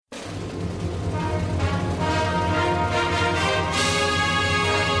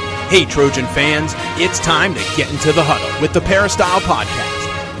Hey, Trojan fans, it's time to get into the huddle with the Peristyle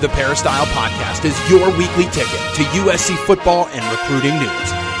Podcast. The Peristyle Podcast is your weekly ticket to USC football and recruiting news.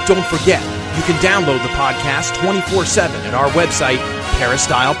 Don't forget, you can download the podcast 24/7 at our website,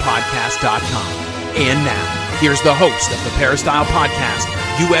 peristylepodcast.com. And now, here's the host of the Peristyle Podcast,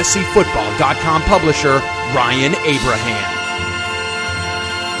 USCFootball.com publisher, Ryan Abraham.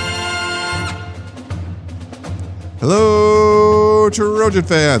 Hello, Trojan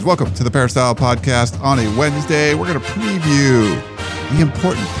fans. Welcome to the Peristyle Podcast on a Wednesday. We're going to preview the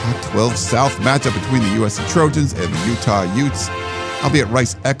important Pac-12 South matchup between the USC Trojans and the Utah Utes. I'll be at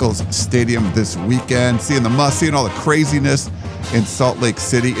Rice-Eccles Stadium this weekend, seeing all the craziness in Salt Lake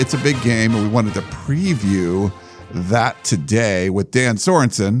City. It's a big game, and we wanted to preview that today with Dan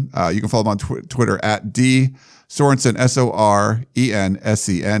Sorensen. You can follow him on Twitter at DSorensen,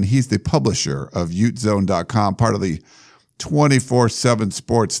 SORENSEN. He's the publisher of UteZone.com, part of the 24/7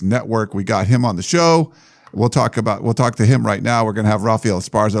 Sports Network. We got him on the show. We'll talk to him right now. We're going to have Rafael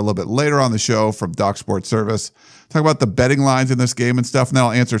Esparza a little bit later on the show from Doc Sports Service. Talk about the betting lines in this game and stuff, and then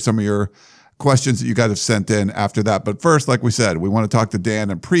I'll answer some of your questions that you guys have sent in after that. But first, like we said, we want to talk to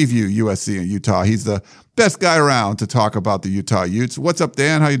Dan and preview USC and Utah. He's the best guy around to talk about the Utah Utes. What's up,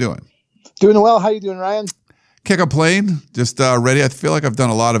 Dan? How you doing? Doing well. How you doing, Ryan? Can't complain. Just ready. I feel like I've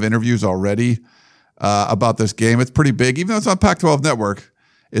done a lot of interviews already about this game. It's pretty big. Even though it's on Pac-12 Network,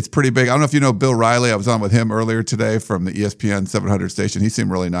 it's pretty big. I don't know if you know Bill Riley. I was on with him earlier today from the ESPN 700 station. He seemed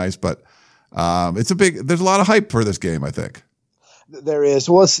really nice, but there's a lot of hype for this game, I think. There is.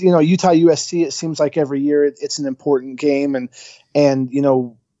 Well, it's, Utah USC, it seems like every year it's an important game. And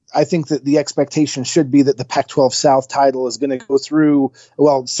I think that the expectation should be that the Pac-12 South title is going to go through,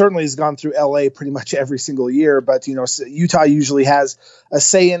 well, certainly has gone through LA pretty much every single year, but, Utah usually has a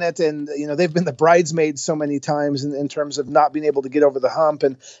say in it. And, they've been the bridesmaids so many times in terms of not being able to get over the hump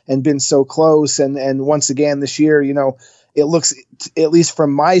and been so close. And once again, this year, it looks, at least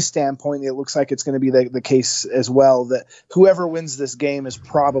from my standpoint, it looks like it's going to be the case as well, that whoever wins this game is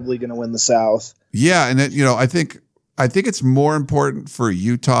probably going to win the South. Yeah. And I think it's more important for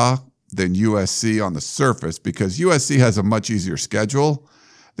Utah than USC on the surface because USC has a much easier schedule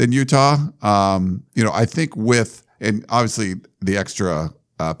than Utah. I think and obviously the extra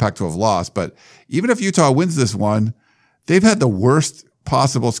Pac-12 loss, but even if Utah wins this one, they've had the worst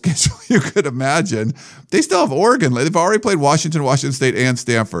possible schedule you could imagine. They still have Oregon. They've already played Washington State, and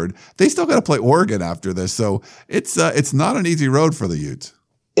Stanford. They still got to play Oregon after this. So it's not an easy road for the Utes.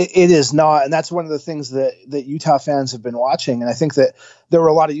 It is not, and that's one of the things that Utah fans have been watching. And I think that there were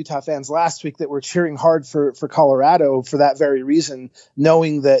a lot of Utah fans last week that were cheering hard for Colorado for that very reason,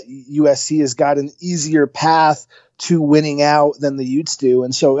 knowing that USC has got an easier path to winning out than the Utes do.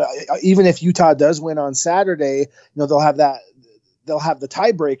 And so even if Utah does win on Saturday, they'll have the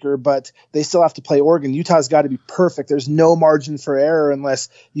tiebreaker, but they still have to play Oregon. Utah's got to be perfect. There's no margin for error unless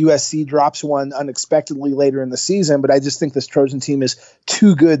USC drops one unexpectedly later in the season. But I just think this Trojan team is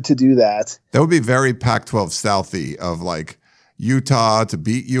too good to do that. That would be very Pac-12 Southy of like Utah to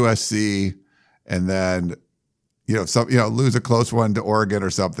beat USC and then, lose a close one to Oregon or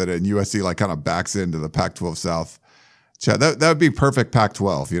something, and USC like kind of backs into the Pac-12 South. That would be perfect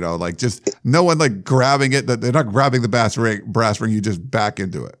Pac-12, like just no one like grabbing it. That they're not grabbing the brass ring. You just back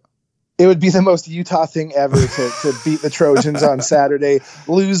into it. It would be the most Utah thing ever to beat the Trojans on Saturday,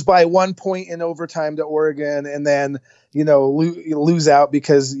 lose by 1 point in overtime to Oregon, and then lose out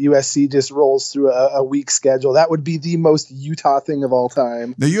because USC just rolls through a weak schedule. That would be the most Utah thing of all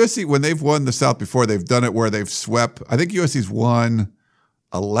time. Now USC, when they've won the South before, they've done it where they've swept. I think USC's won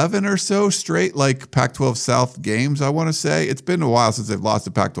 11 or so straight like Pac-12 South games, I want to say. It's been a while since they've lost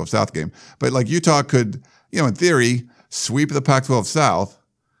a Pac-12 South game. But like Utah could, in theory, sweep the Pac-12 South,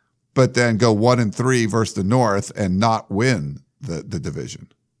 but then go 1-3 versus the North and not win the division.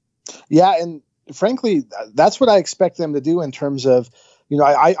 Yeah, and frankly, that's what I expect them to do in terms of,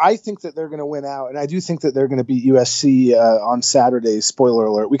 I think that they're going to win out, and I do think that they're going to beat USC on Saturday. Spoiler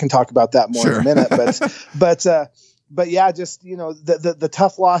alert. We can talk about that more in a minute. But yeah, just, the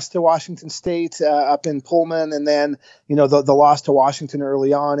tough loss to Washington State up in Pullman, and then, the loss to Washington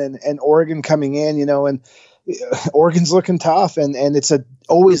early on, and Oregon coming in, and Oregon's looking tough, and it's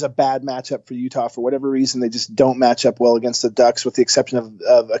always a bad matchup for Utah. For whatever reason, they just don't match up well against the Ducks, with the exception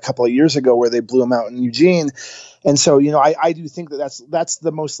of a couple of years ago where they blew them out in Eugene. And so, I do think that's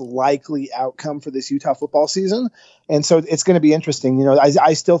the most likely outcome for this Utah football season. And so it's going to be interesting.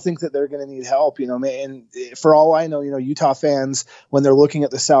 I still think that they're going to need help, and for all I know, Utah fans, when they're looking at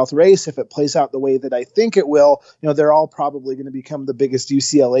the South race, if it plays out the way that I think it will, they're all probably going to become the biggest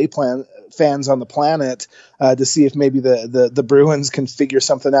UCLA fans on the planet to see if maybe the Bruins can figure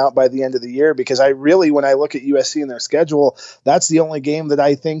something out by the end of the year. Because when I look at USC and their schedule, that's the only game that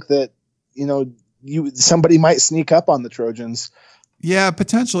I think that, somebody might sneak up on the Trojans. Yeah,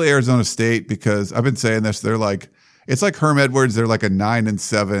 potentially Arizona State, because I've been saying this. They're like, it's like Herm Edwards. They're like a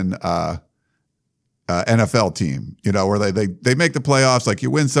 9-7 NFL team, where they make the playoffs. Like, you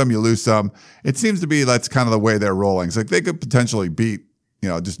win some, you lose some. It seems to be that's kind of the way they're rolling. It's like they could potentially beat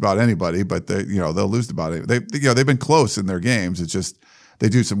just about anybody, but they'll lose to about it. They've been close in their games. It's just they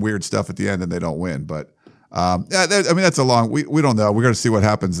do some weird stuff at the end and they don't win. But that's a long. We don't know. We're going to see what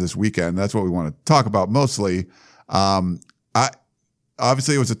happens this weekend. That's what we want to talk about mostly.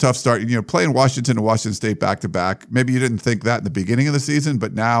 Obviously, it was a tough start. Playing Washington and Washington State back to back. Maybe you didn't think that in the beginning of the season,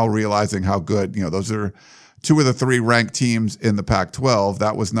 but now realizing how good, those are two of the three ranked teams in the Pac-12.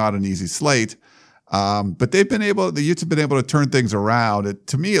 That was not an easy slate. But the Utes have been able to turn things around.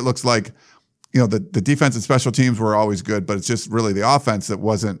 To me, it looks like, the defense and special teams were always good, but it's just really the offense that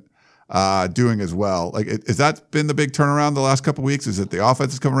wasn't doing as well. Like, has that been the big turnaround the last couple of weeks? Is it the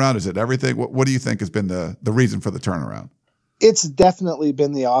offense has come around? Is it everything? What do you think has been the reason for the turnaround? It's definitely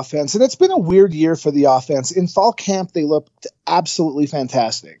been the offense, and it's been a weird year for the offense. In fall camp, they looked absolutely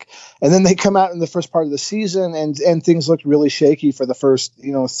fantastic, and then they come out in the first part of the season, and things looked really shaky for the first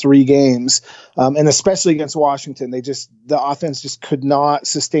 3 games, and especially against Washington, the offense just could not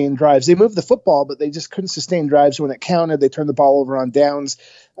sustain drives. They moved the football, but they just couldn't sustain drives when it counted. They turned the ball over on downs,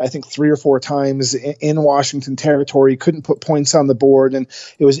 I think 3 or 4 times in Washington territory, couldn't put points on the board. And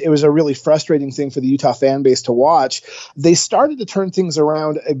it was a really frustrating thing for the Utah fan base to watch. They started to turn things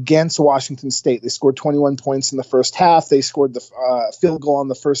around against Washington State. They scored 21 points in the first half. They scored the field goal on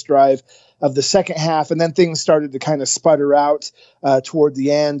the first drive of the second half, and then things started to kind of sputter out toward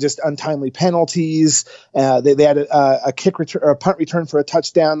the end, just untimely penalties. They had a kick return, or a punt return for a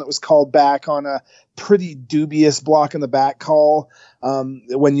touchdown that was called back on a pretty dubious block in the back call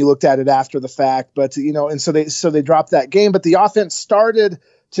when you looked at it after the fact. But and so they dropped that game. But the offense started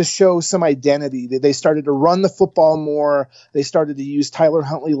to show some identity. They started to run the football more. They started to use Tyler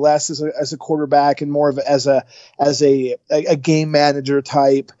Huntley less as a quarterback and more of as a game manager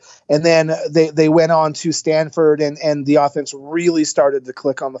type. And then they went on to Stanford, and the offense really started to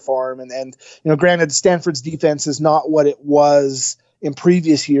click on the farm. And granted, Stanford's defense is not what it was in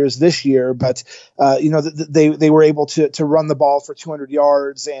previous years this year, but they were able to run the ball for 200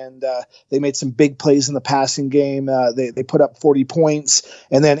 yards, and they made some big plays in the passing game. They put up 40 points,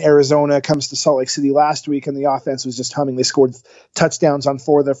 and then Arizona comes to Salt Lake City last week, and the offense was just humming. They scored touchdowns on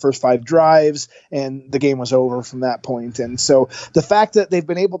 4 of their first 5 drives, and the game was over from that point. And so the fact that they've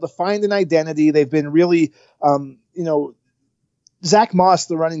been able to find an identity, they've been really, Zach Moss,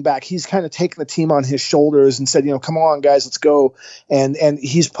 the running back, he's kind of taken the team on his shoulders and said, come on, guys, let's go. And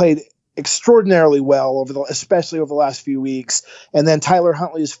he's played extraordinarily well especially over the last few weeks. And then Tyler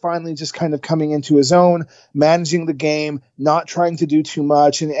Huntley is finally just kind of coming into his own, managing the game, not trying to do too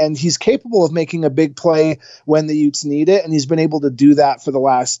much. And he's capable of making a big play when the Utes need it. And he's been able to do that for the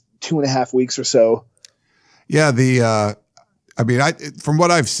last 2.5 weeks or so. Yeah. From what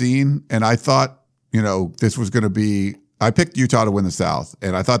I've seen, and I thought, this was going to be, I picked Utah to win the South,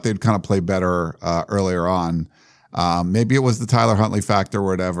 and I thought they'd kind of play better earlier on. Maybe it was the Tyler Huntley factor or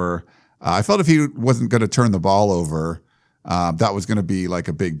whatever. I felt if he wasn't going to turn the ball over, that was going to be like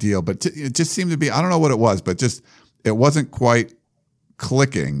a big deal. But it just seemed to be, I don't know what it was, but just it wasn't quite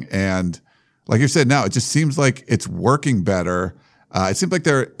clicking. And like you said, now it just seems like it's working better. It seems like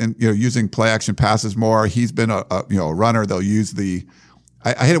they're using play action passes more. He's been a runner. They'll use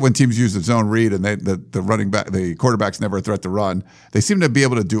I hate it when teams use the zone read and the running back, the quarterback's never a threat to run. They seem to be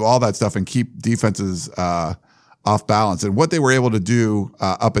able to do all that stuff and keep defenses off balance. And what they were able to do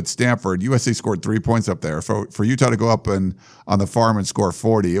up at Stanford, USC scored 3 points up there. For Utah to go up on the farm and score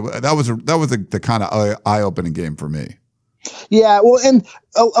 40, that was the kind of eye-opening game for me. Yeah, well, and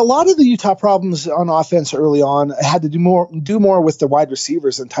a lot of the Utah problems on offense early on had to do more with the wide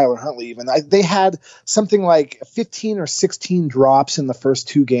receivers than Tyler Huntley. Even they had something like 15 or 16 drops in the first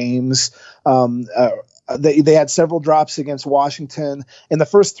 2 games. They had several drops against Washington. In the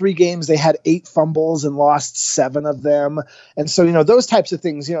first 3 games, they had 8 fumbles and lost 7 of them. And so, those types of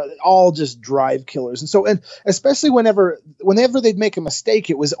things, all just drive killers. And especially whenever they'd make a mistake,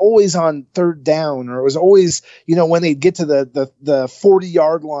 it was always on 3rd down, or it was always, when they'd get to the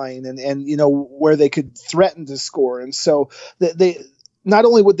 40-yard line and where they could threaten to score. And so they not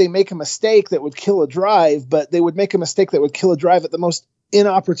only would they make a mistake that would kill a drive, but they would make a mistake that would kill a drive at the most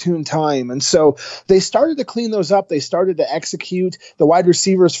inopportune time. And so they started to clean those up. They started to execute. The wide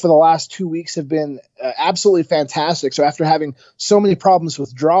receivers for the last 2 weeks have been absolutely fantastic. So after having so many problems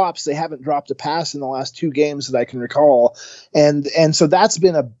with drops, they haven't dropped a pass in the last 2 games that I can recall. And so that's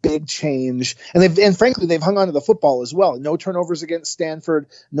been a big change. And frankly, they've hung on to the football as well. No turnovers against Stanford,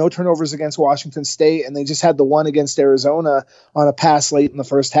 no turnovers against Washington State. And they just had the one against Arizona on a pass late in the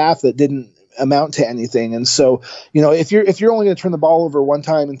first half that didn't amount to anything. And so, if you're only going to turn the ball over one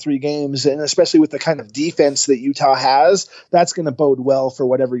time in 3 games, and especially with the kind of defense that Utah has, that's going to bode well for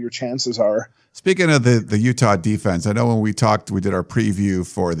whatever your chances are. Speaking of the Utah defense, I know when we did our preview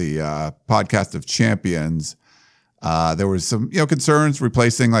for the podcast of champions, there was some concerns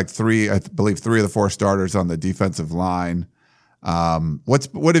replacing like 3 of the 4 starters on the defensive line.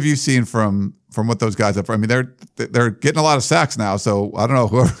 What have you seen from what those guys have? I mean, they're getting a lot of sacks now, so I don't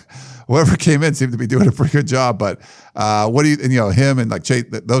know whoever came in seemed to be doing a pretty good job. But what do you him and like Chase,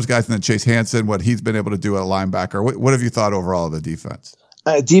 those guys, and then Chase Hansen, what he's been able to do at linebacker? What have you thought overall of the defense?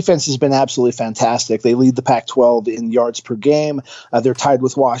 Defense has been absolutely fantastic. They lead the Pac-12 in yards per game. They're tied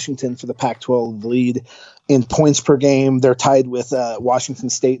with Washington for the Pac-12 lead in points per game. They're tied with Washington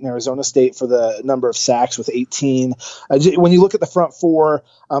State and Arizona State for the number of sacks with 18. When you look at the front 4,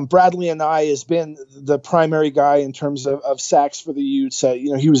 Bradley Anae has been the primary guy in terms of sacks for the Utes.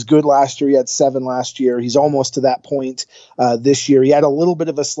 He was good last year. He had 7 last year. He's almost to that point this year. He had a little bit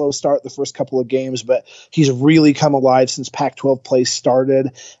of a slow start the first couple of games, but he's really come alive since Pac-12 play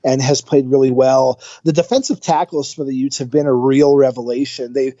started and has played really well. The defensive tackles for the Utes have been a real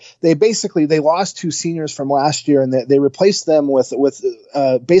revelation. They lost 2 seniors from last year, and they replaced them with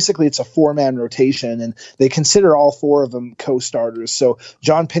basically it's a 4-man rotation, and they consider all 4 of them co-starters. So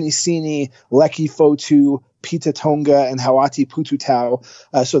John Penisini, Leki Fotu, Pita Tonga, and Hawati Pututau.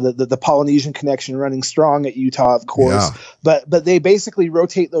 So the Polynesian connection running strong at Utah, of course. Yeah. But they basically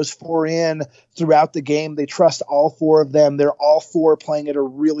rotate those 4 in throughout the game. They trust all 4 of them. They're all 4 playing at a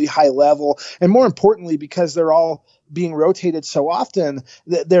really high level. And more importantly, because they're all being rotated so often,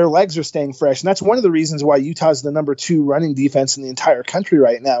 their legs are staying fresh. And that's one of the reasons why Utah's the number 2 running defense in the entire country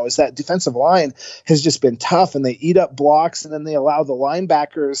right now, is that defensive line has just been tough, and they eat up blocks, and then they allow the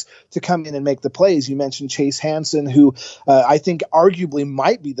linebackers to come in and make the plays. You mentioned Chase Hansen, who I think arguably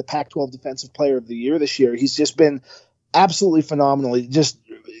might be the Pac-12 Defensive Player of the Year this year. He's just been absolutely phenomenal.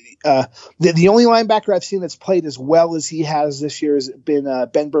 The only linebacker I've seen that's played as well as he has this year has been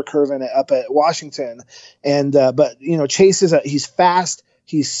Ben Burkervin up at Washington. And but Chase he's fast,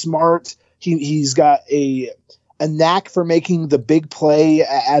 he's smart, he's got a knack for making the big play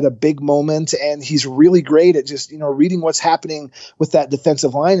at a big moment, and he's really great at just reading what's happening with that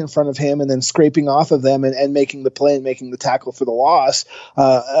defensive line in front of him and then scraping off of them and making the play and making the tackle for the loss.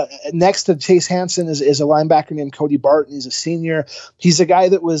 Next to Chase Hansen is a linebacker named Cody Barton. He's a senior. He's a guy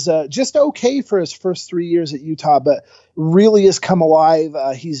that was just okay for his first 3 years at Utah, but really has come alive.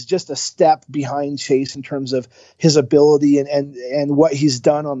 He's just a step behind Chase in terms of his ability and what he's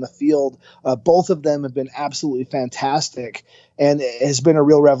done on the field. Both of them have been absolutely fantastic, and it has been a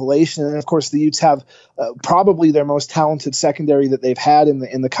real revelation. And of course, the Utes have probably their most talented secondary that they've had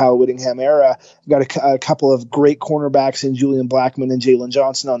in the Kyle Whittingham era. They've got a couple of great cornerbacks in Julian Blackman and Jalen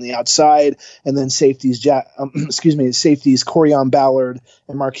Johnson on the outside, and then safeties Corian Ballard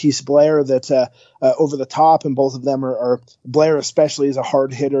and Marquise Blair that over the top, and both of them are Blair especially is a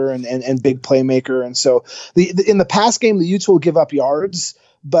hard hitter and big playmaker. And so in the pass game, the Utes will give up yards,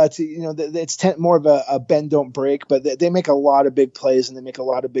 but it's more of a bend don't break. But they make a lot of big plays, and they make a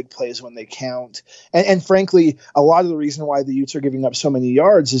lot of big plays when they count. And frankly, a lot of the reason why the Utes are giving up so many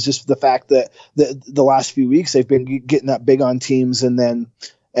yards is just the fact that the last few weeks they've been getting up big on teams, and then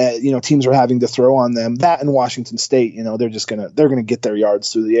teams are having to throw on them. That and Washington State, they're gonna get their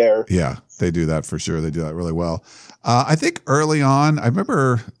yards through the air. Yeah, they do that for sure. They do that really well. I think early on, I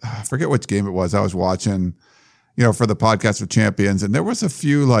remember, I forget which game it was. I was watching, for the podcast of champions, and there was a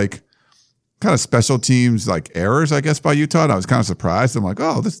few like kind of special teams like errors, I guess, by Utah. And I was kind of surprised. I'm like,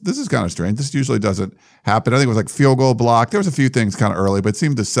 oh, this is kind of strange. This usually doesn't happen. I think it was like field goal block. There was a few things kind of early, but it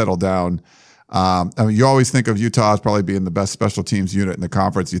seemed to settle down. You always think of Utah as probably being the best special teams unit in the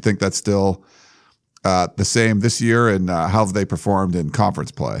conference. You think that's still the same this year, and how have they performed in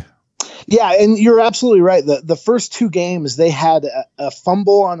conference play? Yeah, and you're absolutely right. The first two games, they had a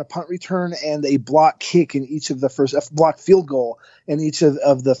fumble on a punt return and a block kick in each of the first, a block field goal in each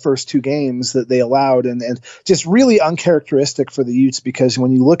of the first two games that they allowed, and just really uncharacteristic for the Utes, because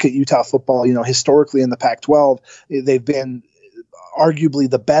when you look at Utah football, historically in the Pac-12, they've been arguably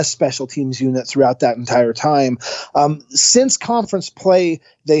the best special teams unit throughout that entire time. Since conference play,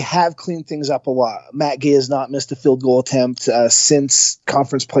 they have cleaned things up a lot. Matt Gay has not missed a field goal attempt since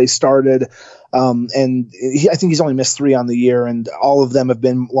conference play started. I think he's only missed 3 on the year, and all of them have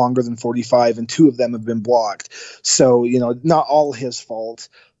been longer than 45, and 2 of them have been blocked. So, not all his fault.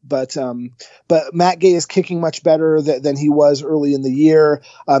 But Matt Gay is kicking much better than he was early in the year.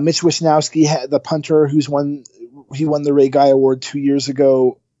 Mitch Wisnowski, the punter, he won the Ray Guy Award 2 years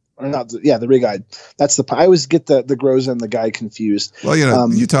ago. Or not, the Ray Guy. That's I always get the Groza and the Guy confused. Well,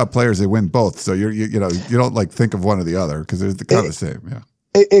 Utah players, they win both, so you don't like think of one or the other because they're kind of the same. Yeah.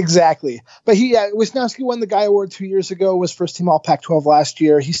 Exactly. But Wisnowski won the Guy Award 2 years ago, was first team all Pac-12 last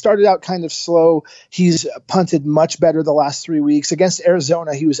year. He started out kind of slow. He's punted much better the last 3 weeks. Against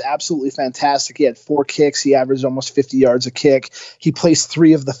Arizona, he was absolutely fantastic. He had 4 kicks. He averaged almost 50 yards a kick. He placed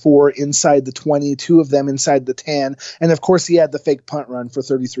 3 of the 4 inside the 20, 2 of them inside the 10. And of course, he had the fake punt run for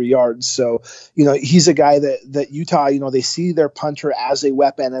 33 yards. So, he's a guy that Utah, they see their punter as a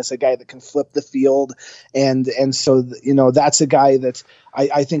weapon, as a guy that can flip the field. And so, that's a guy that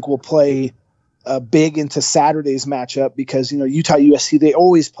I think will play big into Saturday's matchup, because, Utah USC, they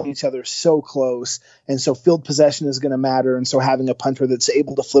always play each other so close. And so field possession is going to matter. And so having a punter that's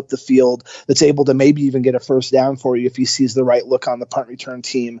able to flip the field, that's able to maybe even get a first down for you if he sees the right look on the punt return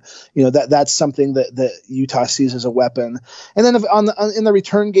team, that's something that Utah sees as a weapon. And then in the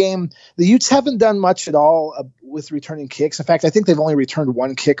return game, the Utes haven't done much at all with returning kicks. In fact, I think they've only returned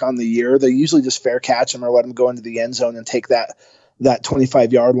 1 kick on the year. They usually just fair catch them or let them go into the end zone and take that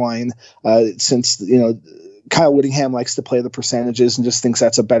 25-yard line, since Kyle Whittingham likes to play the percentages and just thinks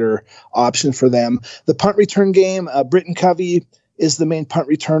that's a better option for them. The punt return game, Britton Covey is the main punt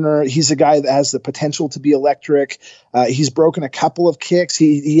returner. He's a guy that has the potential to be electric. He's broken a couple of kicks.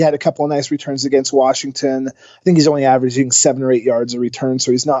 He had a couple of nice returns against Washington. I think he's only averaging 7 or 8 yards a return,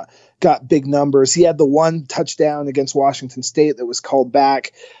 so he's not got big numbers. He had the 1 touchdown against Washington State that was called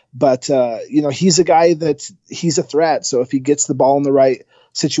back. But, he's a guy he's a threat. So if he gets the ball in the right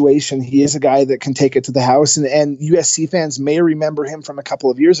situation, he is a guy that can take it to the house. And USC fans may remember him from a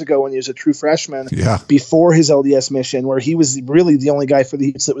couple of years ago when he was a true freshman, before his LDS mission, where he was really the only guy for the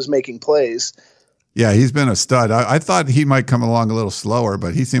Utes that was making plays. Yeah, he's been a stud. I thought he might come along a little slower,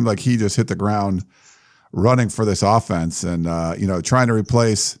 but he seemed like he just hit the ground running for this offense and, trying to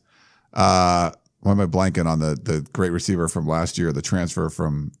replace why am I blanking on the great receiver from last year, the transfer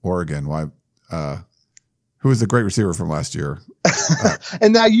from Oregon? Who was the great receiver from last year?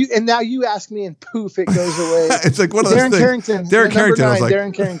 And now you ask me, and poof, it goes away. It's like one of those things. Darren Carrington. I was like,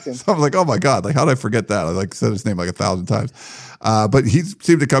 Darren Carrington. So I'm like, oh my God, like how did I forget that? I said his name like 1,000 times. But he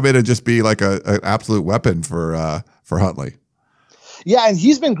seemed to come in and just be like an absolute weapon for Huntley. Yeah, and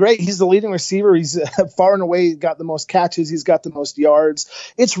he's been great. He's the leading receiver. He's far and away got the most catches. He's got the most yards.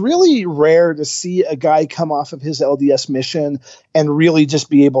 It's really rare to see a guy come off of his LDS mission and really just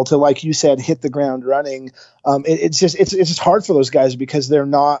be able to, like you said, hit the ground running. It's just hard for those guys because they're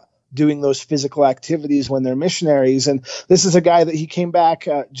not doing those physical activities when they're missionaries. And this is a guy that he came back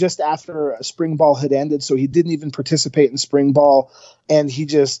just after spring ball had ended, so he didn't even participate in spring ball, and he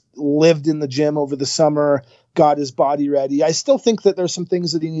just lived in the gym over the summer, got his body ready. I still think that there's some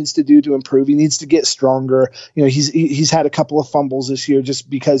things that he needs to do to improve. He needs to get stronger. He's had a couple of fumbles this year just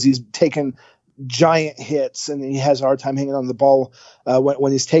because he's taken giant hits and he has a hard time hanging on the ball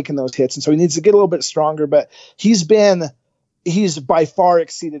when he's taking those hits. And so he needs to get a little bit stronger, but he's by far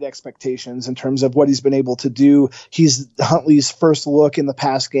exceeded expectations in terms of what he's been able to do. He's Huntley's first look in the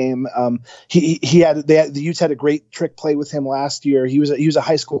pass game. The Utes had a great trick play with him last year. He was a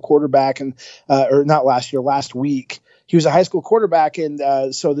high school quarterback last week. He was a high school quarterback, and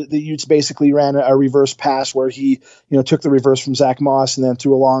so the Utes basically ran a reverse pass where he, took the reverse from Zach Moss and then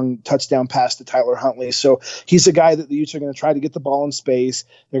threw a long touchdown pass to Tyler Huntley. So he's a guy that the Utes are going to try to get the ball in space.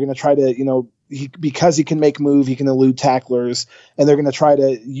 They're going to try to, because he can make move, he can elude tacklers, and they're going to try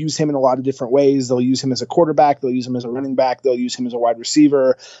to use him in a lot of different ways. They'll use him as a quarterback, they'll use him as a running back, they'll use him as a wide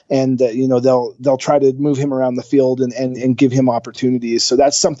receiver, and they'll try to move him around the field and give him opportunities. So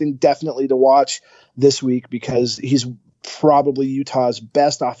that's something definitely to watch this week because he's probably Utah's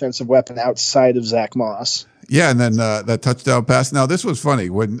best offensive weapon outside of Zach Moss. Yeah, and then that touchdown pass. Now this was funny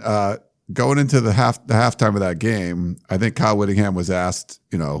when going into the halftime of that game. I think Kyle Whittingham was asked,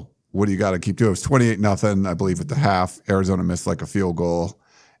 what do you got to keep doing? It was 28-0, I believe, at the half. Arizona missed like a field goal.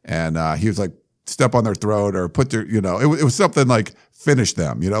 and he was like, step on their throat or put their, it was something like finish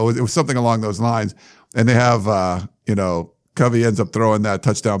them, it was something along those lines. And they have, Covey ends up throwing that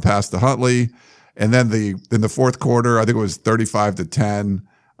touchdown pass to Huntley. And then in the fourth quarter, I think it was 35-10.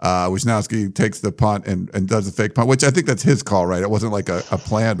 Wisnowski takes the punt and does a fake punt, which I think that's his call, right? It wasn't like a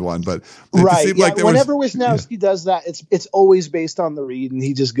planned one, but right. Seemed like whenever Wisnowski does that, it's always based on the read, and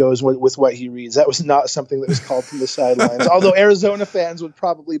he just goes with what he reads. That was not something that was called from the sidelines. Although Arizona fans would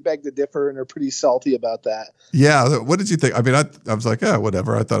probably beg to differ and are pretty salty about that. Yeah. What did you think? I mean, I was like, yeah,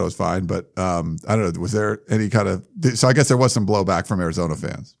 whatever. I thought it was fine, but I don't know. Was there any kind of? So I guess there was some blowback from Arizona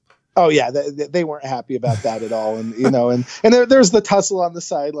fans. Oh yeah, they weren't happy about that at all, and there's the tussle on the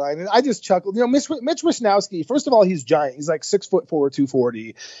sideline, and I just chuckled. Mitch Wisnowski. First of all, he's giant. He's like 6'4",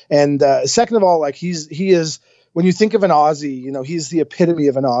 240, and second of all, like he is. When you think of an Aussie, he's the epitome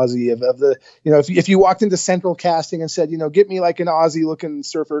of an Aussie of the, if you walked into Central Casting and said, get me like an Aussie looking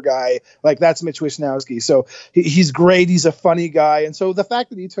surfer guy, like that's Mitch Wisnowski. So he's great. He's a funny guy. And so the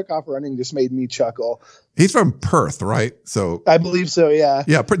fact that he took off running just made me chuckle. He's from Perth, right? So I believe so. Yeah.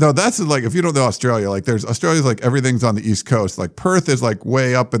 Yeah. No, that's like, if you don't know Australia, like Australia's like everything's on the East Coast. Like Perth is like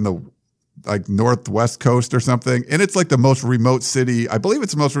way up in the like northwest coast or something, and it's like the most remote city. I believe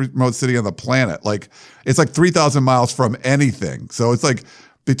it's the most remote city on the planet. Like it's like 3,000 miles from anything. So it's like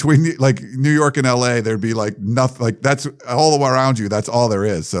between like New York and LA, there'd be like nothing. Like that's all around you. That's all there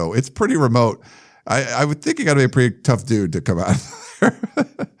is. So it's pretty remote. I would think you got to be a pretty tough dude to come out there.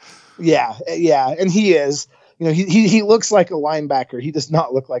 Yeah, and he is. He looks like a linebacker. He does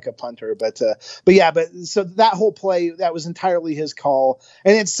not look like a punter. But so that whole play, that was entirely his call,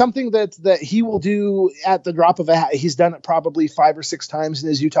 and it's something that he will do at the drop of a hat. He's done it probably 5 or 6 times in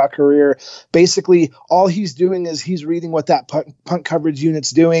his Utah career. Basically, all he's doing is he's reading what that punt coverage unit's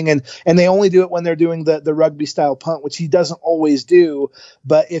doing, and they only do it when they're doing the rugby style punt, which he doesn't always do.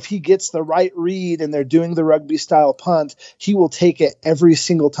 But if he gets the right read and they're doing the rugby style punt, he will take it every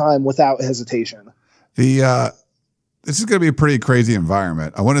single time without hesitation. This is going to be a pretty crazy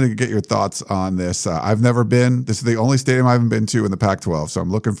environment. I wanted to get your thoughts on this. I've never been. This is the only stadium I haven't been to in the Pac-12, so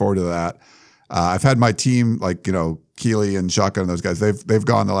I'm looking forward to that. I've had my team, like Keeley and Shotgun and those guys. They've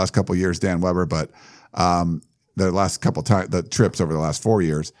gone the last couple of years. Dan Weber, but the last couple times the trips over the last 4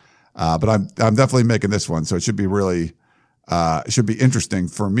 years. But I'm definitely making this one, so it should be really. It should be interesting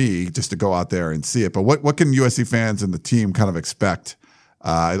for me just to go out there and see it. But what can USC fans and the team kind of expect?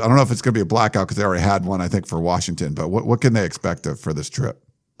 I don't know if it's going to be a blackout because they already had one, I think, for Washington. But what can they expect for this trip?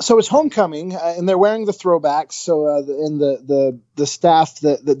 So it's homecoming, and they're wearing the throwbacks. So and the staff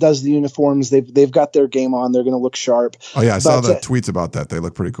that does the uniforms, they've got their game on. They're going to look sharp. Oh yeah, I saw the tweets about that. They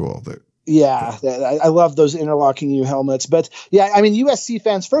look pretty cool. Yeah, I love those interlocking U helmets. But yeah, I mean, USC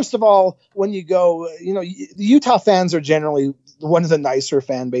fans, first of all, when you go, the Utah fans are generally one of the nicer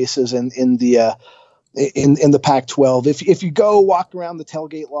fan bases in the Pac-12. If you go walk around the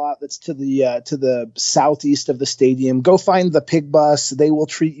tailgate lot that's to the southeast of the stadium, go find the pig bus. They will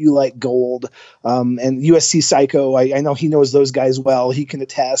treat you like gold. And USC Psycho, I know he knows those guys well. He can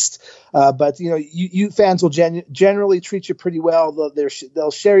attest. But you fans will generally treat you pretty well.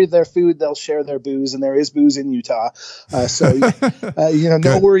 They'll share their food, they'll share their booze, and there is booze in Utah. So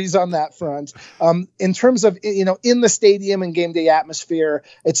no worries on that front. In terms of in the stadium and game day atmosphere,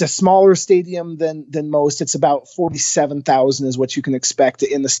 it's a smaller stadium than most. It's about 47,000 is what you can expect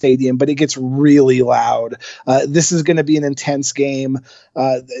in the stadium, but it gets really loud. This is going to be an intense game.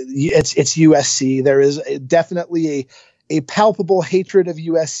 It's USC. There is definitely a palpable hatred of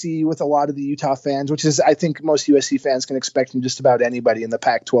USC with a lot of the Utah fans, which is, I think, most USC fans can expect from just about anybody in the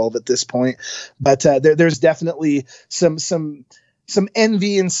Pac-12 at this point. But there's definitely some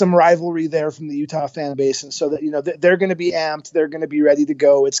envy and some rivalry there from the Utah fan base, and so that they're going to be amped, they're going to be ready to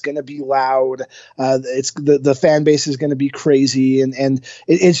go. It's going to be loud. It's the fan base is going to be crazy,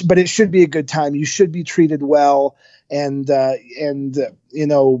 but it should be a good time. You should be treated well, and so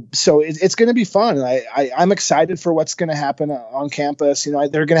it's going to be fun. I'm excited for what's going to happen on campus.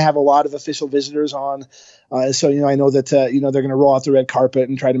 They're going to have a lot of official visitors on. So I know that they're going to roll out the red carpet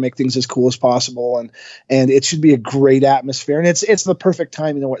and try to make things as cool as possible, and it should be a great atmosphere. And it's the perfect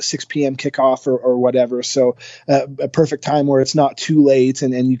time, 6 p.m. kickoff or whatever. So a perfect time where it's not too late,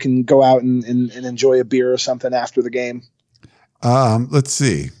 and you can go out and enjoy a beer or something after the game. Let's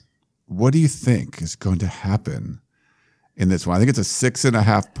see. What do you think is going to happen in this one? I think it's a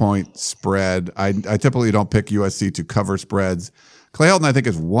 6.5 point spread. I typically don't pick USC to cover spreads. Clay Helton, I think,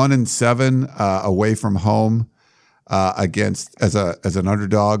 is 1-7 away from home against as an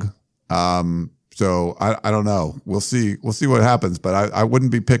underdog. So I don't know. We'll see what happens. But I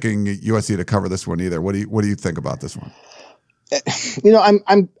wouldn't be picking USC to cover this one either. What do you think about this one?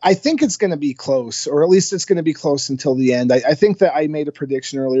 I think it's going to be close, or at least it's going to be close until the end. I think that I made a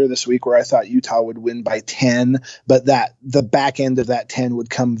prediction earlier this week where I thought Utah would win by 10, but that the back end of that 10 would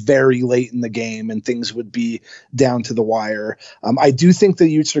come very late in the game and things would be down to the wire. I do think the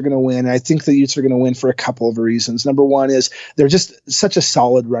Utes are going to win. I think the Utes are going to win for a couple of reasons. Number one is they're just such a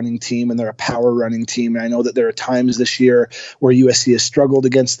solid running team, and they're a power running team. And I know that there are times this year where USC has struggled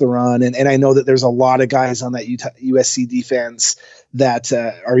against the run, and I know that there's a lot of guys on that USC defense that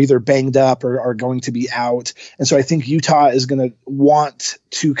are either banged up or are going to be out. And so I think Utah is going to want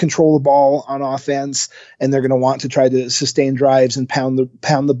to control the ball on offense, and they're going to want to try to sustain drives and pound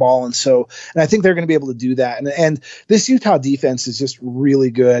the ball. And I think they're going to be able to do that. And this Utah defense is just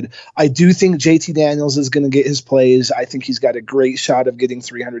really good. I do think JT Daniels is going to get his plays. I think he's got a great shot of getting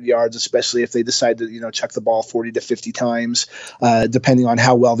 300 yards, especially if they decide to, chuck the ball 40 to 50 times, depending on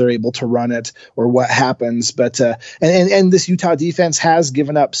how well they're able to run it or what happens. But, and this Utah defense has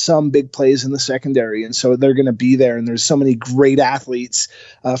given up some big plays in the secondary. And so they're going to be there. And there's so many great athletes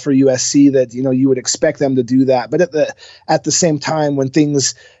for USC that, you would expect them to do that. But at the same time, when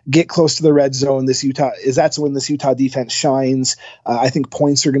things get close to the red zone, that's when this Utah defense shines. I think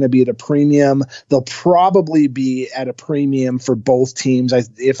points are going to be at a premium. They'll probably be at a premium for both teams.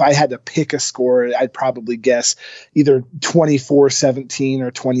 If I had to pick a score, I'd probably guess either 24-17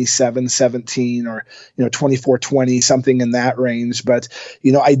 or 27-17 or 24-20, something in that range. But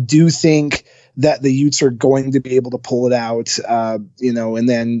I do think that the Utes are going to be able to pull it out, and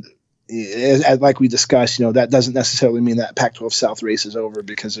then like we discussed, that doesn't necessarily mean that Pac-12 South race is over,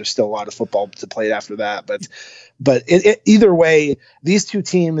 because there's still a lot of football to play after that. But either way, these two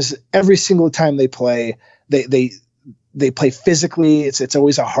teams, every single time they play, they play physically. It's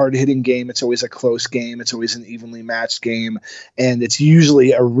always a hard hitting game. It's always a close game. It's always an evenly matched game. And it's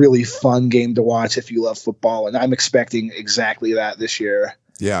usually a really fun game to watch if you love football. And I'm expecting exactly that this year.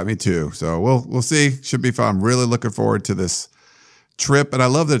 Yeah, me too. So we'll see. Should be fun. I'm really looking forward to this trip. And I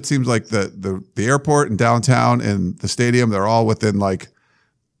love that it seems like the airport and downtown and the stadium, they're all within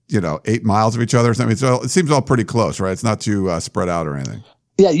 8 miles of each other or something. So it seems all pretty close, right? It's not too spread out or anything.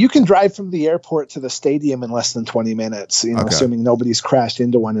 Yeah, you can drive from the airport to the stadium in less than 20 minutes, okay, assuming nobody's crashed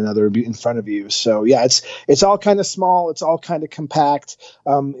into one another in front of you. So yeah, it's all kind of small. It's all kind of compact.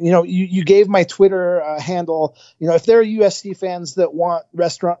 You gave my Twitter handle. If there are USC fans that want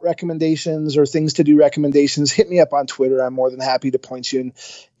restaurant recommendations or things to do recommendations, hit me up on Twitter. I'm more than happy to point you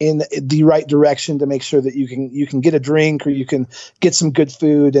in the right direction to make sure that you can get a drink or you can get some good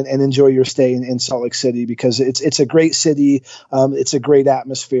food and enjoy your stay in Salt Lake City, because it's a great city. It's a great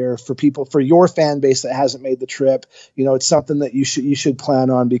atmosphere for your fan base that hasn't made the trip. It's something that you should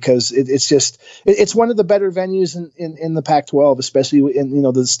plan on, because it's one of the better venues in the Pac-12, especially in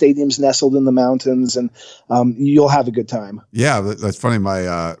the stadium's nestled in the mountains, and you'll have a good time. Yeah, that's funny.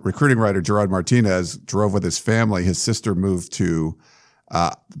 My recruiting writer Gerard Martinez drove with his family. His sister moved to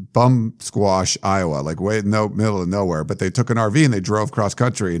Bum Squash, Iowa, way in the middle of nowhere. But they took an RV and they drove cross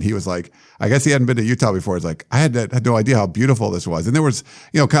country. And he was like, I guess he hadn't been to Utah before. He's like, I had no idea how beautiful this was. And there was,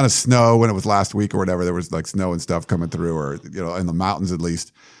 kind of snow when it was last week or whatever. There was snow and stuff coming through, or, in the mountains at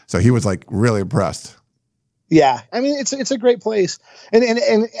least. So he was really impressed. Yeah, I mean, it's a great place, and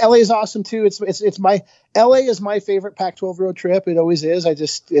LA is awesome too. It's my LA is my favorite Pac-12 road trip. It always is.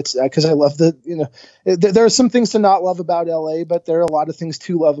 It's because I love there are some things to not love about LA, but there are a lot of things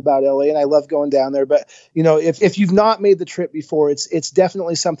to love about LA, and I love going down there. But if you've not made the trip before, it's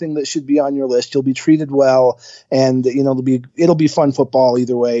definitely something that should be on your list. You'll be treated well, and it'll be fun football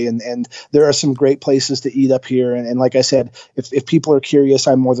either way. And there are some great places to eat up here. And like I said, if people are curious,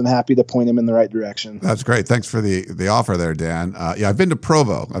 I'm more than happy to point them in the right direction. That's great. Thanks for the offer there, Dan. Yeah, I've been to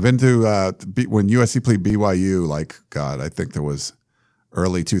Provo. I've been to when USC played BYU, I think there was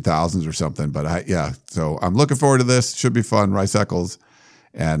early 2000s or something. But so I'm looking forward to this. Should be fun. Rice Eccles,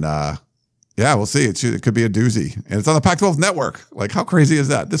 and we'll see. It could be a doozy, and it's on the Pac-12 network. How crazy is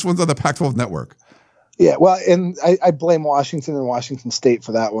that? This one's on the Pac-12 network. Yeah, well, and I blame Washington and Washington State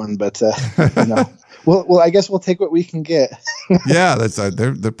for that one, but well, I guess we'll take what we can get. Yeah, that's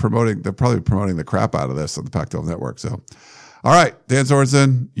they're probably promoting the crap out of this on the Pac-12 network. So, all right, Dan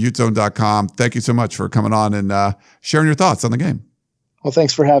Sorensen, utezone.com. Thank you so much for coming on and sharing your thoughts on the game. Well,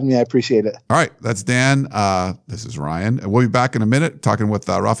 thanks for having me. I appreciate it. All right, that's Dan. This is Ryan, and we'll be back in a minute talking with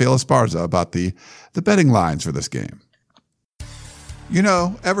Rafael Esparza about the betting lines for this game.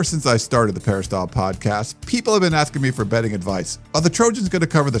 Ever since I started the Peristyle podcast, people have been asking me for betting advice. Are the Trojans going to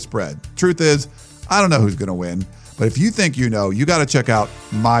cover the spread? Truth is, I don't know who's going to win, but if you think you got to check out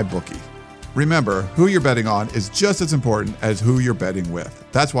MyBookie. Remember, who you're betting on is just as important as who you're betting with.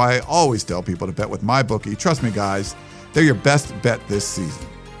 That's why I always tell people to bet with MyBookie. Trust me, guys, They're your best bet this season.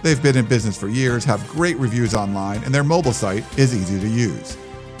 They've been in business for years, have great reviews online, and their mobile site is easy to use.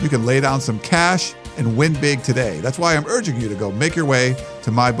 You can lay down some cash and win big today. That's why I'm urging you to go make your way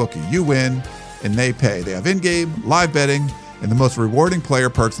to MyBookie. You win, and they pay. They have in-game, live betting, and the most rewarding player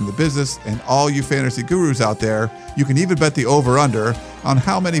perks in the business. And all you fantasy gurus out there, you can even bet the over-under on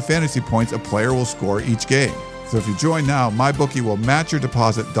how many fantasy points a player will score each game. So if you join now, MyBookie will match your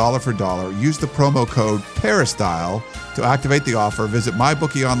deposit dollar for dollar. Use the promo code PERISTYLE to activate the offer. Visit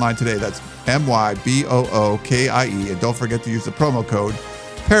MyBookie online today. That's MyBookie. And don't forget to use the promo code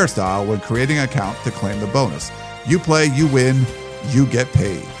PERISTYLE when creating an account to claim the bonus. You play, you win, you get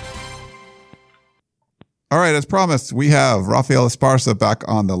paid. All right, as promised, we have Rafael Esparza back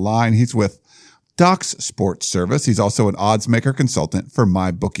on the line. He's with Docs Sports Service. He's also an odds maker consultant for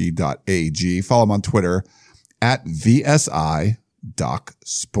mybookie.ag. Follow him on Twitter at VSI.Sports.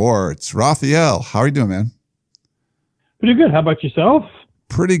 Rafael, how are you doing, man? Pretty good. How about yourself?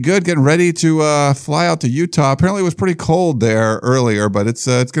 Pretty good. Getting ready to fly out to Utah. Apparently it was pretty cold there earlier, but it's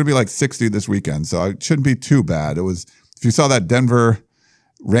going to be like 60 this weekend, so it shouldn't be too bad. It was, if you saw that Denver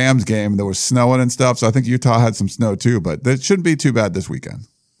Rams game, there was snowing and stuff, so I think Utah had some snow too, but it shouldn't be too bad this weekend.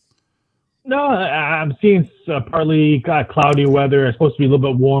 No, I'm seeing partly cloudy weather. It's supposed to be a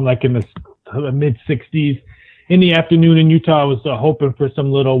little bit warm, like in the mid-60s. In the afternoon in Utah, I was hoping for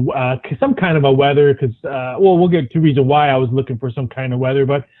some kind of a weather because, we'll get to the reason why I was looking for some kind of weather.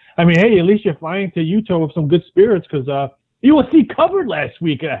 But, I mean, hey, at least you're flying to Utah with some good spirits because USC covered last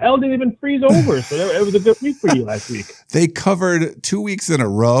week. Hell didn't even freeze over, so it was a good week for you last week. They covered 2 weeks in a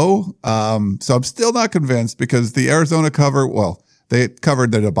row, so I'm still not convinced because the Arizona cover, well, they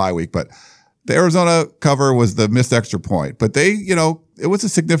covered their bye week, but the Arizona cover was the missed extra point. But they, it was a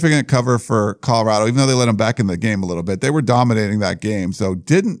significant cover for Colorado, even though they let them back in the game a little bit. They were dominating that game. So I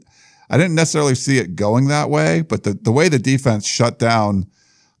didn't necessarily see it going that way, but the way the defense shut down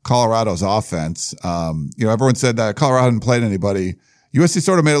Colorado's offense, everyone said that Colorado hadn't played anybody. USC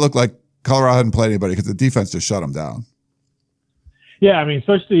sort of made it look like Colorado hadn't played anybody because the defense just shut them down. Yeah, I mean,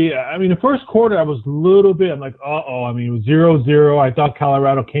 especially, the first quarter, I was a little bit, I'm like, uh-oh. I mean, it was 0-0. I thought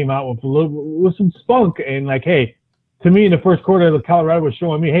Colorado came out with some spunk. And like, hey, to me, in the first quarter, Colorado was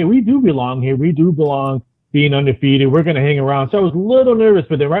showing me, hey, we do belong here. We do belong being undefeated. We're going to hang around. So I was a little nervous,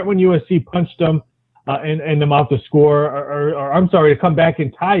 but then right when USC punched them and them out to score, or I'm sorry, to come back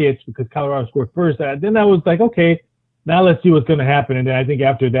and tie it because Colorado scored first, then I was like, okay, now let's see what's going to happen. And then I think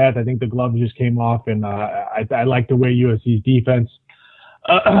after that, I think the gloves just came off, and I like the way USC's defense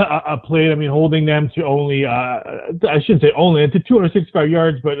played. I mean, holding them to only, I shouldn't say only, to 265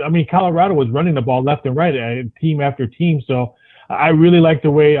 yards, but I mean, Colorado was running the ball left and right, team after team. So I really like the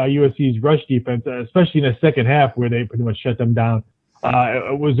way USC's rush defense, especially in the second half where they pretty much shut them down.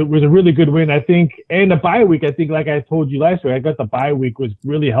 It was a really good win, I think. And the bye week, I think, like I told you last week, I got the bye week was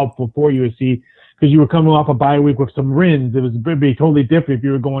really helpful for USC because you were coming off a bye week with some wins. It was be totally different if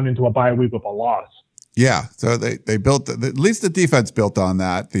you were going into a bye week with a loss. Yeah, so they built, at least the defense built on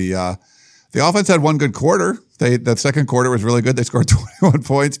that. The offense had one good quarter. The second quarter was really good. They scored 21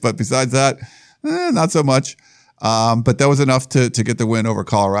 points, but besides that, not so much. But that was enough to get the win over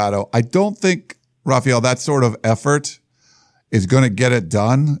Colorado. I don't think, Rafael, that sort of effort is going to get it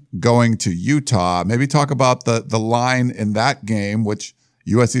done going to Utah. Maybe talk about the line in that game, which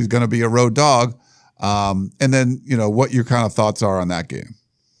USC is going to be a road dog. And then, what your kind of thoughts are on that game.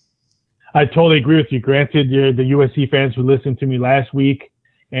 I totally agree with you. Granted, the USC fans who listened to me last week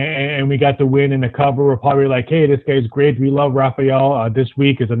and we got the win and the cover were probably like, hey, this guy's great. We love Rafael. This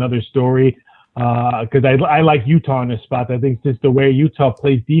week is another story because I like Utah in this spot. I think it's just the way Utah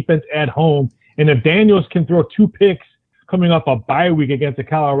plays defense at home. And if Daniels can throw 2 picks coming off a bye week against the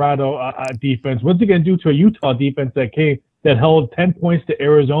Colorado defense, what's he going to do to a Utah defense that held 10 points to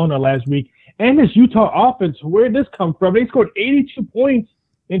Arizona last week? And this Utah offense, where did this come from? They scored 82 points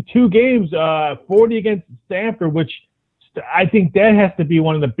in 2 games, 40 against Stanford, which I think that has to be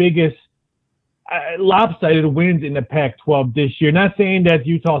one of the biggest lopsided wins in the Pac-12 this year. Not saying that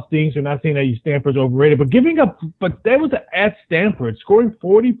Utah stinks or not saying that Stanford's overrated, but but that was at Stanford, scoring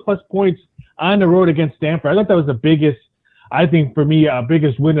 40-plus points on the road against Stanford. I thought that was the biggest, I think for me,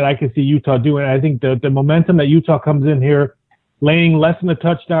 biggest win that I could see Utah doing. I think the momentum that Utah comes in here, laying less than a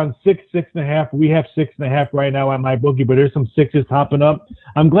touchdown, 6.5. We have 6.5 right now at MyBookie, but there's some 6s popping up.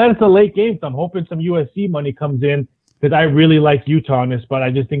 I'm glad it's a late game, so I'm hoping some USC money comes in because I really like Utah in this, but I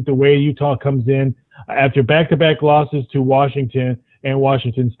just think the way Utah comes in after back-to-back losses to Washington and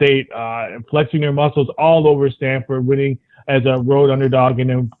Washington State, flexing their muscles all over Stanford, winning as a road underdog, and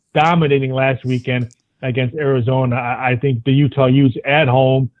then dominating last weekend against Arizona. I think the Utah Utes at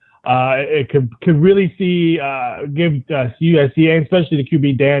home it could really give USC and especially the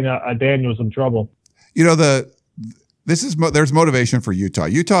QB Daniel some trouble. There's motivation for Utah.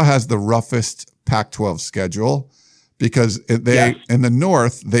 Utah has the roughest Pac-12 schedule because in the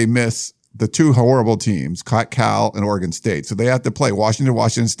North they miss the two horrible teams, Cal and Oregon State. So they have to play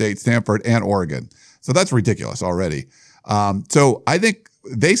Washington State, Stanford, and Oregon. So that's ridiculous already. So I think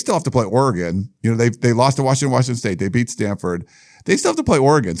they still have to play Oregon. They lost to Washington State. They beat Stanford. They still have to play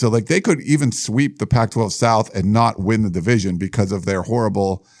Oregon. So they could even sweep the Pac-12 South and not win the division because of their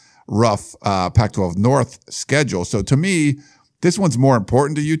horrible, rough Pac-12 North schedule. So to me, this one's more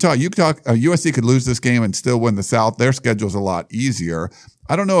important to Utah. USC could lose this game and still win the South. Their schedule's a lot easier.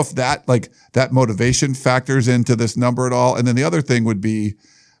 I don't know if that motivation factors into this number at all. And then the other thing would be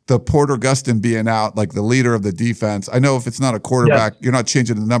the Porter Gustin being out, like the leader of the defense. I know if it's not a quarterback, You're not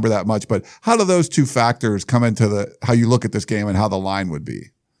changing the number that much, but how do those two factors come into how you look at this game and how the line would be?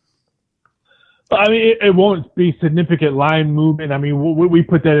 I mean, it won't be significant line movement. I mean, we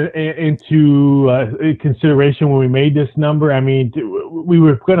put that into consideration when we made this number. I mean, we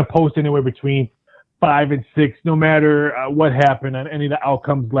were going to post anywhere between 5 and 6, no matter what happened on any of the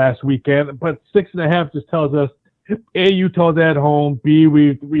outcomes last weekend. But 6.5 just tells us, A, Utah's at home. B,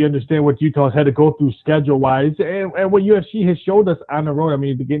 we understand what Utah's had to go through schedule-wise. And what UFC has showed us on the road, I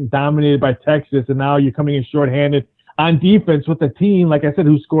mean, they're getting dominated by Texas, and now you're coming in shorthanded on defense with a team, like I said,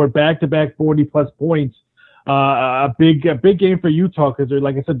 who scored back-to-back 40-plus points. A big game for Utah because,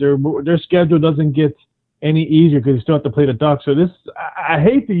 like I said, their schedule doesn't get any easier because you still have to play the Ducks. So I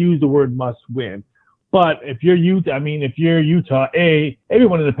hate to use the word must-win. But if you're Utah,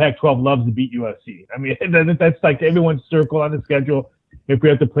 everyone in the Pac-12 loves to beat USC. I mean, that's like everyone's circle on the schedule if we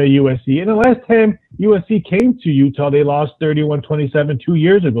have to play USC. And the last time USC came to Utah, they lost 31-27 2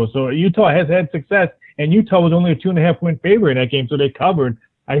 years ago. So Utah has had success, and Utah was only a 2.5-point favorite in that game, so they covered.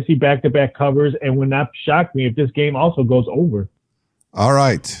 I see back-to-back covers, and would not shock me if this game also goes over. All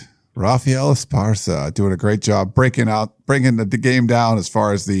right. Rafael Esparza doing a great job bringing the game down as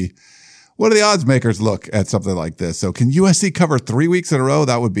far as what do the odds makers look at something like this? So can USC cover 3 weeks in a row?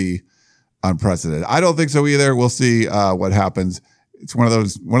 That would be unprecedented. I don't think so either. We'll see what happens. It's one of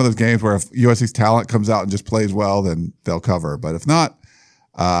those games where if USC's talent comes out and just plays well, then they'll cover. But if not,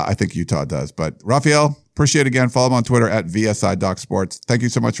 I think Utah does. But Rafael, appreciate it again. Follow him on Twitter at VSI-Sports. Thank you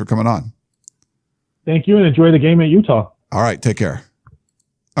so much for coming on. Thank you, and enjoy the game at Utah. All right, take care.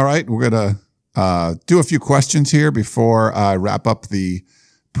 All right, we're going to do a few questions here before I wrap up the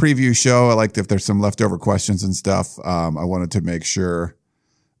preview show. I liked if there's some leftover questions and stuff. I wanted to make sure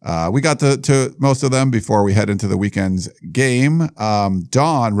we got to most of them before we head into the weekend's game.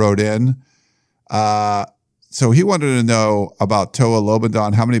 Don wrote in. So he wanted to know about Toa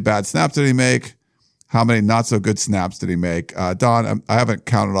Lobendon. How many bad snaps did he make? How many not so good snaps did he make? Don, I haven't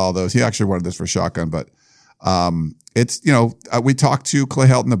counted all those. He actually wanted this for shotgun, but it's, we talked to Clay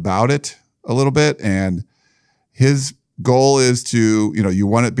Helton about it a little bit, and his goal is to, you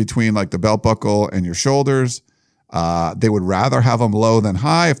want it between like the belt buckle and your shoulders. They would rather have them low than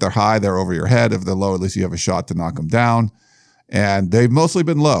high. If they're high, they're over your head. If they're low, at least you have a shot to knock them down. And they've mostly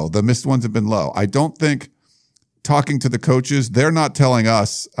been low. The missed ones have been low. I don't think, talking to the coaches, they're not telling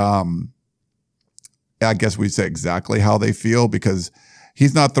us, I guess we say exactly how they feel, because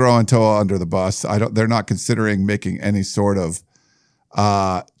he's not throwing Toa under the bus. They're not considering making any sort of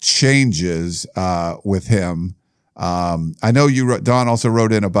changes with him. I know Don also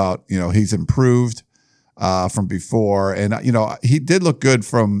wrote in about, he's improved from before. And, he did look good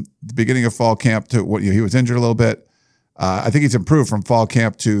from the beginning of fall camp to what he was injured a little bit. I think he's improved from fall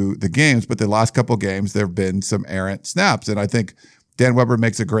camp to the games, but the last couple of games, there have been some errant snaps. And I think Dan Weber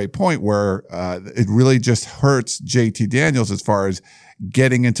makes a great point where it really just hurts JT Daniels as far as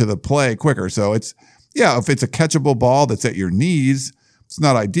getting into the play quicker. So if it's a catchable ball that's at your knees, it's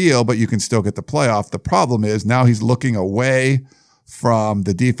not ideal, but you can still get the play off. The problem is now he's looking away from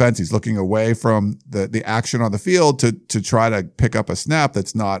the defense. He's looking away from the action on the field to try to pick up a snap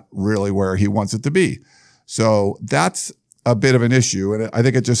that's not really where he wants it to be. So that's a bit of an issue, and I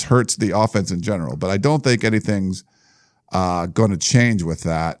think it just hurts the offense in general. But I don't think anything's going to change with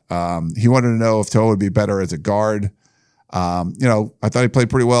that. He wanted to know if Toa would be better as a guard. I thought he played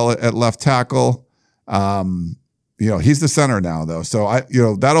pretty well at left tackle. He's the center now, though. So if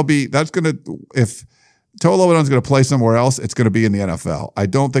Toa Lobendon's going to play somewhere else, it's going to be in the NFL. I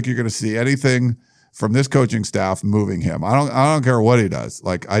don't think you're going to see anything from this coaching staff moving him. I don't care what he does.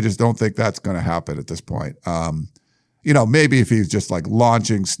 Like, I just don't think that's going to happen at this point. Maybe if he's just like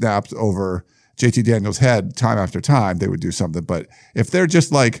launching snaps over JT Daniels' head time after time, they would do something. But if they're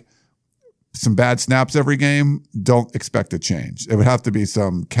just like some bad snaps every game, don't expect a change. It would have to be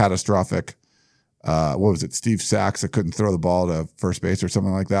some catastrophic, what was it, Steve Sachs that couldn't throw the ball to first base or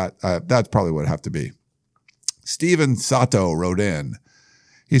something like that. That's probably what it would have to be. Steven Sato wrote in.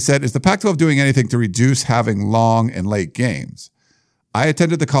 He said, is the Pac-12 doing anything to reduce having long and late games? I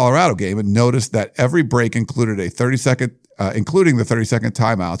attended the Colorado game and noticed that every break included a 30-second, including the 30-second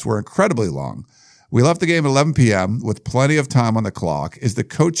timeouts, were incredibly long. We left the game at 11 p.m. with plenty of time on the clock. Is the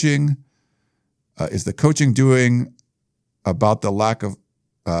coaching doing about the lack of,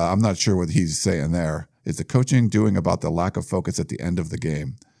 I'm not sure what he's saying there. Is the coaching doing about the lack of focus at the end of the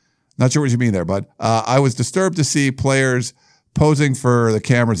game? Not sure what you mean there, bud. I was disturbed to see players posing for the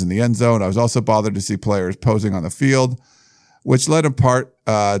cameras in the end zone. I was also bothered to see players posing on the field, which led in part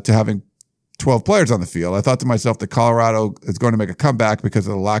to having 12 players on the field. I thought to myself that Colorado is going to make a comeback because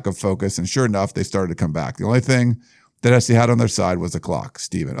of the lack of focus, and sure enough, they started to come back. The only thing that SC had on their side was the clock,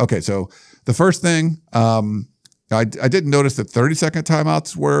 Steven. Okay, so the first thing, I didn't notice that 30-second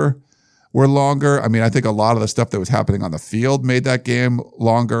timeouts were longer. I mean, I think a lot of the stuff that was happening on the field made that game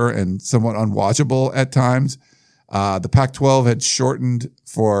longer and somewhat unwatchable at times. The Pac-12 had shortened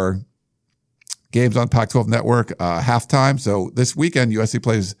for games on Pac-12 Network halftime. So this weekend, USC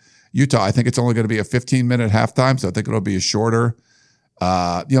plays Utah. I think it's only going to be a 15-minute halftime, so I think it'll be shorter.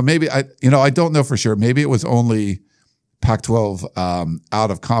 Maybe I don't know for sure. Maybe it was only Pac-12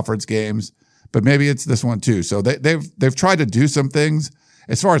 out of conference games, but maybe it's this one too. So they've tried to do some things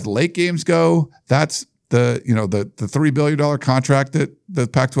as far as late games go. That's the $3 billion contract that the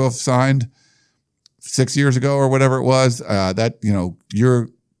Pac-12 signed 6 years ago or whatever it was.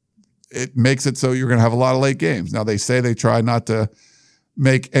 It makes it so you're going to have a lot of late games. Now they say they try not to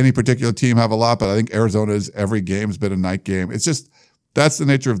make any particular team have a lot, but I think Arizona's every game's been a night game. It's just, that's the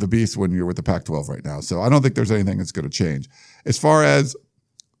nature of the beast when you're with the Pac-12 right now. So I don't think there's anything that's going to change. As far as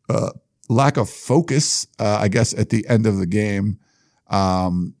lack of focus, I guess at the end of the game,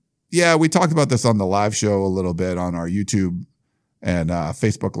 we talked about this on the live show a little bit on our YouTube and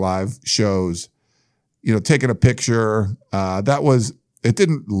Facebook live shows. Taking a picture, it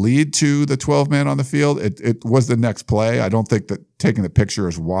didn't lead to the 12-man on the field. It was the next play. I don't think that taking the picture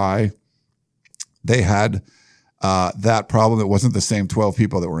is why they had that problem. It wasn't the same 12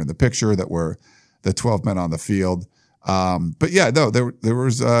 people that were in the picture that were the 12 men on the field. There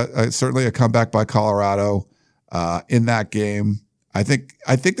was certainly a comeback by Colorado in that game. I think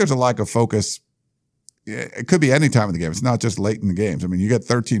there's a lack of focus. It could be any time in the game. It's not just late in the games. I mean, you get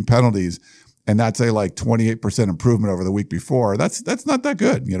 13 penalties, and that's a 28% improvement over the week before. That's not that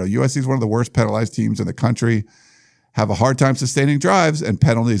good. USC is one of the worst penalized teams in the country, have a hard time sustaining drives, and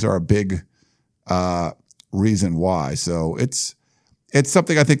penalties are a big reason why. So it's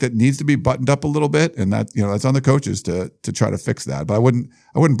something I think that needs to be buttoned up a little bit, and that that's on the coaches to try to fix that. But I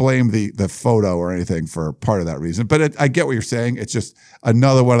wouldn't blame the photo or anything for part of that reason. But I get what you're saying. It's just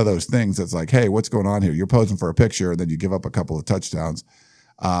another one of those things that's like, hey, what's going on here? You're posing for a picture, and then you give up a couple of touchdowns.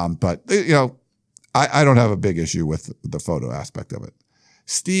 But I don't have a big issue with the photo aspect of it.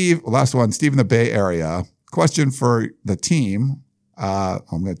 Steve, last one, Steve in the Bay Area. Question for the team. I'm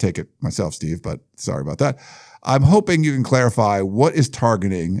going to take it myself, Steve, but sorry about that. I'm hoping you can clarify what is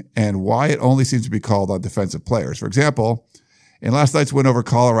targeting and why it only seems to be called on defensive players. For example, in last night's win over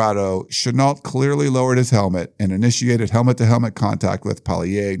Colorado, Chenault clearly lowered his helmet and initiated helmet-to-helmet contact with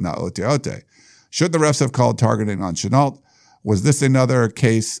Pallier Naoteote. Should the refs have called targeting on Chenault? Was this another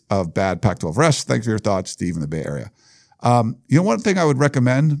case of bad Pac-12 refs? Thanks for your thoughts, Steve in the Bay Area. One thing I would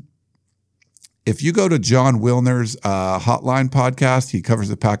recommend, if you go to John Wilner's Hotline podcast, he covers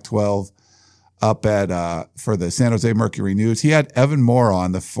the Pac-12 up at for the San Jose Mercury News. He had Evan Moore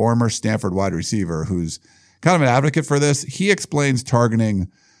on, the former Stanford wide receiver, who's kind of an advocate for this. He explains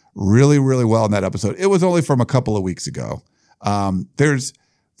targeting really, really well in that episode. It was only from a couple of weeks ago.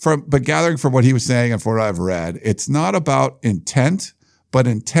 But gathering from what he was saying and from what I've read, it's not about intent, but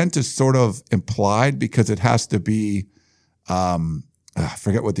intent is sort of implied because it has to be, I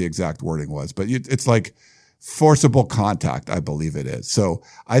forget what the exact wording was, but it's like forcible contact, I believe it is. So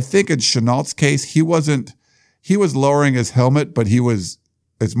I think in Chenault's case, he was lowering his helmet, but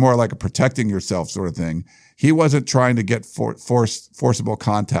it's more like a protecting yourself sort of thing. He wasn't trying to get forcible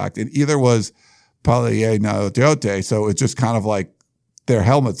contact. It either was Pallier Naoteote, so it's just kind of like their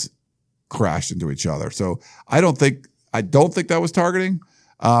helmets crashed into each other. So I don't think that was targeting.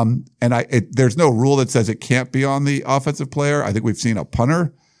 There's no rule that says it can't be on the offensive player. I think we've seen a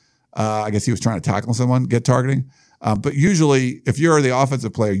punter. I guess he was trying to tackle someone, get targeting. But usually if you're the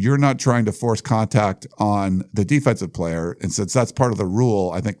offensive player, you're not trying to force contact on the defensive player. And since that's part of the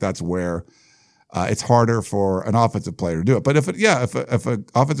rule, I think that's where it's harder for an offensive player to do it. But if an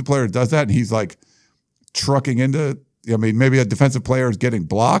offensive player does that and he's like trucking into, I mean, maybe a defensive player is getting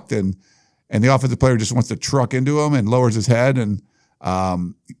blocked and the offensive player just wants to truck into him and lowers his head and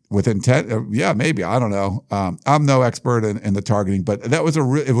with intent, yeah, maybe, I don't know. I'm no expert in the targeting, but that was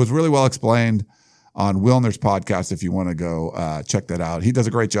it was really well explained on Wilner's podcast. If you want to go check that out, he does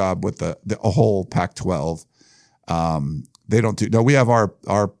a great job with the whole Pac-12. We have our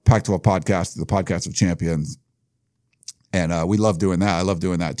Pac-12 podcast, the Podcast of Champions, and we love doing that. I love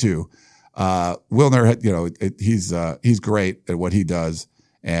doing that too. Wilner, he's great at what he does,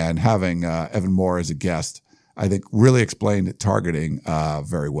 and having Evan Moore as a guest, I think, really explained targeting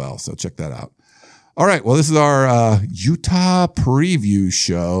very well. So check that out. All right. Well, this is our Utah preview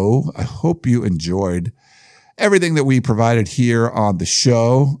show. I hope you enjoyed everything that we provided here on the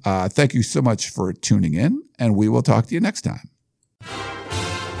show. Thank you so much for tuning in, and we will talk to you next time.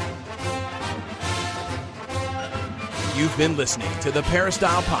 You've been listening to the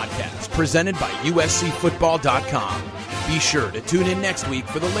Peristyle Podcast, presented by USCFootball.com. Be sure to tune in next week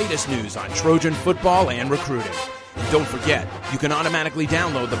for the latest news on Trojan football and recruiting. And don't forget, you can automatically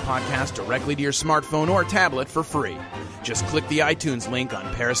download the podcast directly to your smartphone or tablet for free. Just click the iTunes link on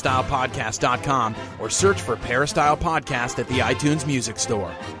peristylepodcast.com or search for Peristyle Podcast at the iTunes Music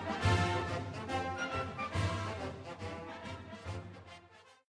Store.